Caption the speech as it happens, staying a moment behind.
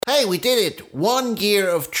Hey, we did it! 1 year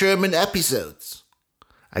of German episodes.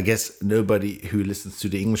 I guess nobody who listens to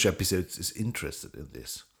the English episodes is interested in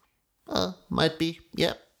this. Might be,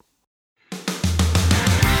 yeah.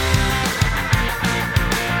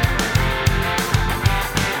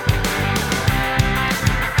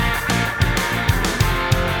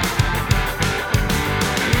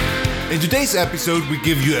 In today's episode, we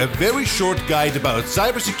give you a very short guide about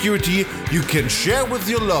cybersecurity you can share with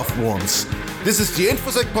your loved ones. This is the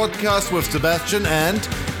InfoSec podcast with Sebastian and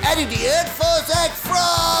Eddy, the InfoSec Frog!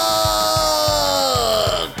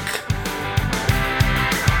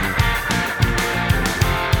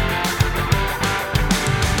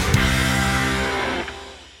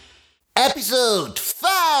 Episode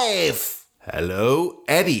 5! Hello,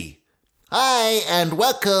 Eddy. Hi, and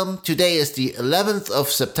welcome. Today is the 11th of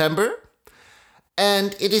September.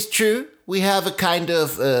 And it is true, we have a kind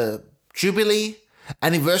of jubilee,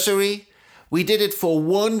 anniversary. We did it for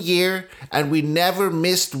 1 year and we never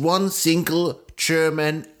missed one single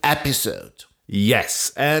German episode.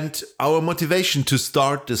 Yes, and our motivation to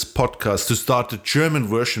start this podcast, to start the German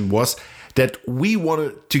version, was that we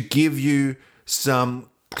wanted to give you some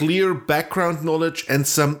clear background knowledge and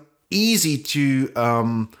some easy to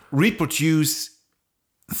reproduce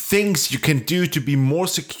things you can do to be more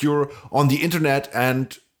secure on the internet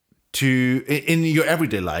and to in your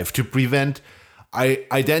everyday life, to prevent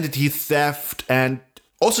identity theft and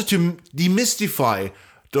also to demystify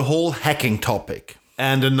the whole hacking topic.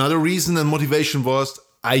 And another reason and motivation was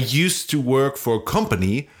I used to work for a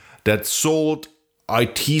company that sold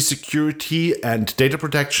IT security and data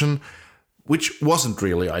protection, which wasn't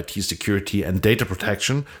really IT security and data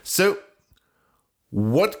protection. So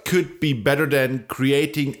what could be better than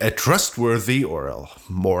creating a trustworthy or a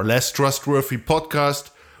more or less trustworthy podcast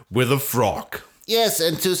with a frog? Yes,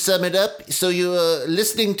 and to sum it up, so you're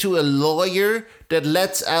listening to a lawyer that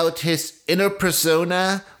lets out his inner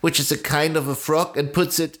persona, which is a kind of a frog, and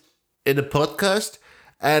puts it in a podcast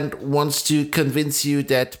and wants to convince you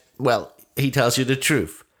that, well, he tells you the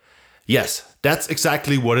truth. Yes, that's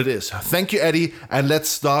exactly what it is. Thank you, Eddy, and let's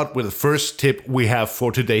start with the first tip we have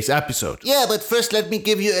for today's episode. Yeah, but first let me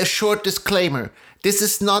give you a short disclaimer. This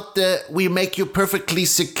is not the we make you perfectly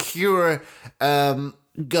secure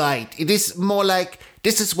guide. It is more like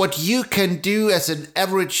this is what you can do as an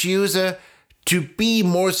average user to be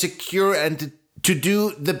more secure and to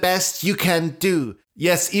do the best you can do.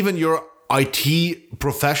 Yes, even your IT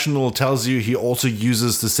professional tells you he also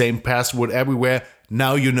uses the same password everywhere.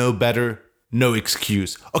 Now you know better. No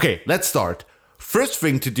excuse. Okay, let's start. First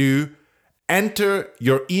thing to do, enter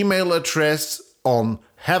your email address on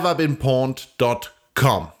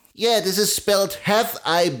haveibeenpawned.com. Yeah, this is spelled have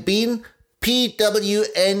I been,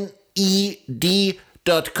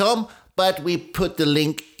 PWNED.com, but we put the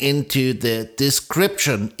link into the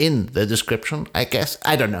description, I guess.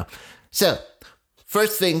 I don't know. So,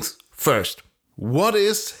 first things first. What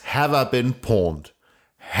is Have I Been Pawned?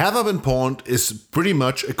 Have I Been Pawned is pretty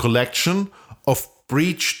much a collection of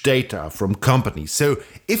breach data from companies. So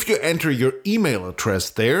if you enter your email address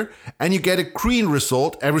there and you get a green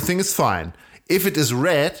result, everything is fine. If it is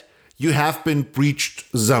red, you have been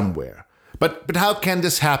breached somewhere. But how can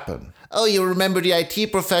this happen? Oh, you remember the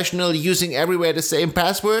IT professional using everywhere the same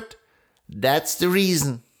password? That's the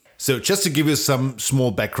reason. So just to give you some small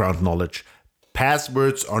background knowledge,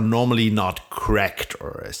 passwords are normally not cracked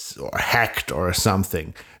or hacked or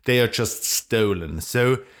something. They are just stolen.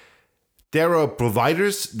 So there are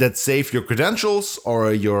providers that save your credentials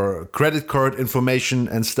or your credit card information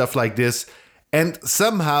and stuff like this. And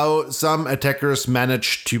somehow some attackers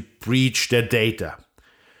manage to breach their data.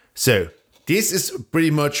 So this is pretty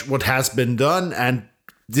much what has been done. And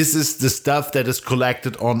this is the stuff that is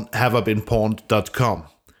collected on haveibeenpawned.com.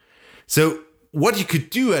 So what you could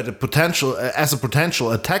do as a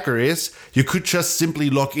potential attacker is you could just simply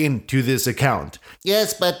log in to this account.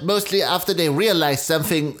 Yes, but mostly after they realize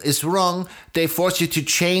something is wrong, they force you to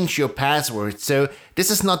change your password. So this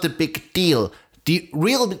is not a big deal. The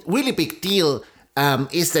really big deal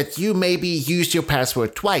is that you maybe used your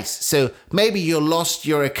password twice. So maybe you lost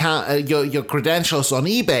your account, your credentials on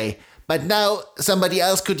eBay, but now somebody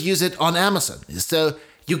else could use it on Amazon. So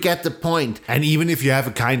you get the point. And even if you have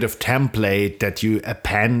a kind of template that you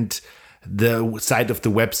append the side of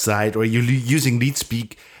the website or you're using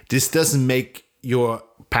LeetSpeak, this doesn't make your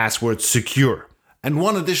password secure. And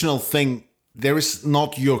one additional thing, there is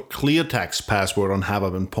not your clear text password on Have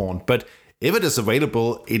I Been Pawned, but if it is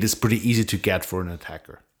available, it is pretty easy to get for an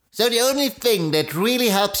attacker. So the only thing that really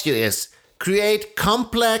helps you is create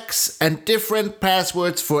complex and different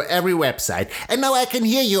passwords for every website. And now I can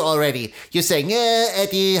hear you already. You're saying,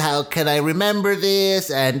 Eddy, how can I remember this?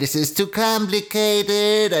 And this is too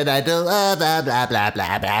complicated, and I don't, blah, blah, blah,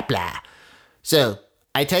 blah, blah, blah. So,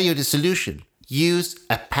 I tell you the solution. Use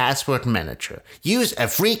a password manager. Use a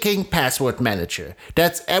freaking password manager.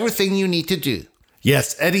 That's everything you need to do.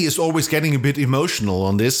 Yes, Eddy is always getting a bit emotional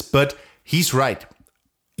on this, but he's right.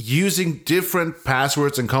 Using different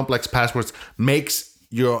passwords and complex passwords makes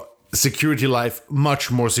your security life much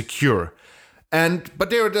more secure. But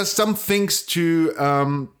there are some things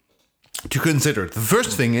to consider. The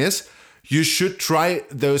first thing is you should try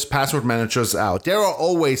those password managers out. There are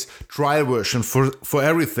always trial versions for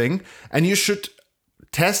everything, and you should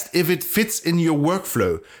test if it fits in your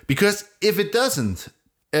workflow. Because if it doesn't,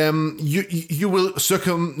 you will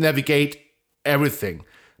circumnavigate everything.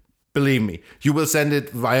 Believe me, you will send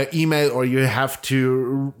it via email, or you have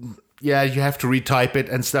to retype it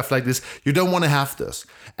and stuff like this. You don't want to have this.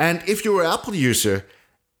 And if you're an Apple user,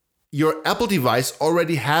 your Apple device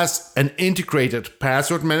already has an integrated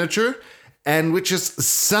password manager, and which is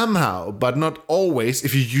somehow, but not always,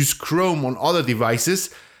 if you use Chrome on other devices,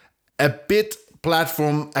 a bit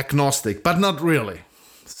platform agnostic, but not really.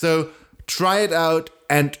 So try it out,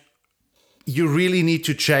 and you really need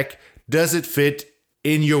to check, does it fit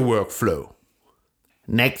in your workflow?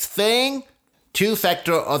 Next thing,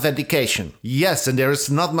 two-factor authentication. Yes, and there is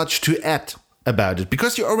not much to add about it,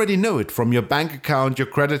 because you already know it from your bank account, your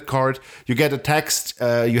credit card. You get a text,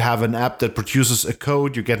 you have an app that produces a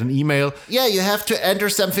code, you get an email. Yeah, you have to enter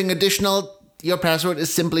something additional. Your password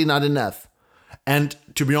is simply not enough. And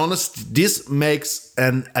to be honest, this makes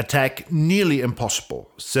an attack nearly impossible.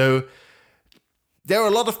 So there are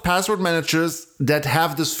a lot of password managers that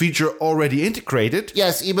have this feature already integrated.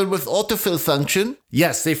 Yes, even with autofill function.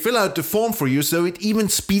 Yes, they fill out the form for you, so it even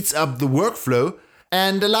speeds up the workflow.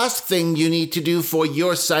 And the last thing you need to do for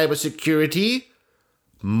your cybersecurity,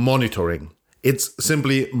 monitoring. It's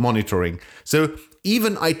simply monitoring. So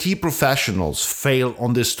even IT professionals fail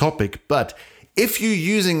on this topic, but if you're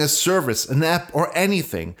using a service, an app, or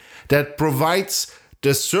anything that provides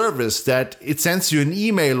the service that it sends you an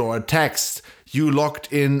email or a text, you logged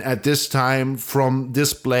in at this time from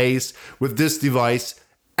this place with this device,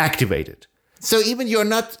 activate it. So even you're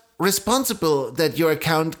not responsible that your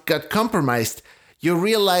account got compromised, you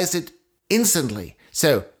realize it instantly.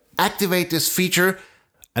 So activate this feature.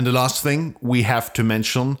 And the last thing we have to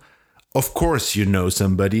mention, of course you know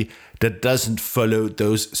somebody that doesn't follow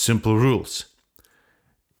those simple rules.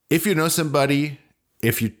 If you know somebody,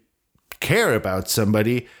 if you care about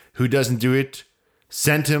somebody who doesn't do it,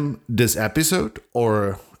 send him this episode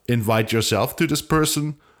or invite yourself to this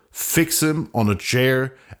person, fix him on a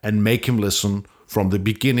chair and make him listen from the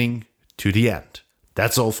beginning to the end.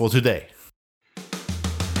 That's all for today.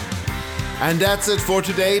 And that's it for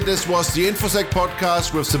today. This was the InfoSec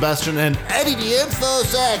podcast with Sebastian and Eddy the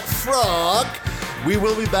InfoSec Frog. We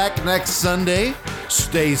will be back next Sunday.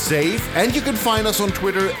 Stay safe. And you can find us on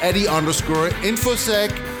Twitter,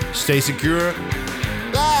 Eddy_InfoSec. Stay secure.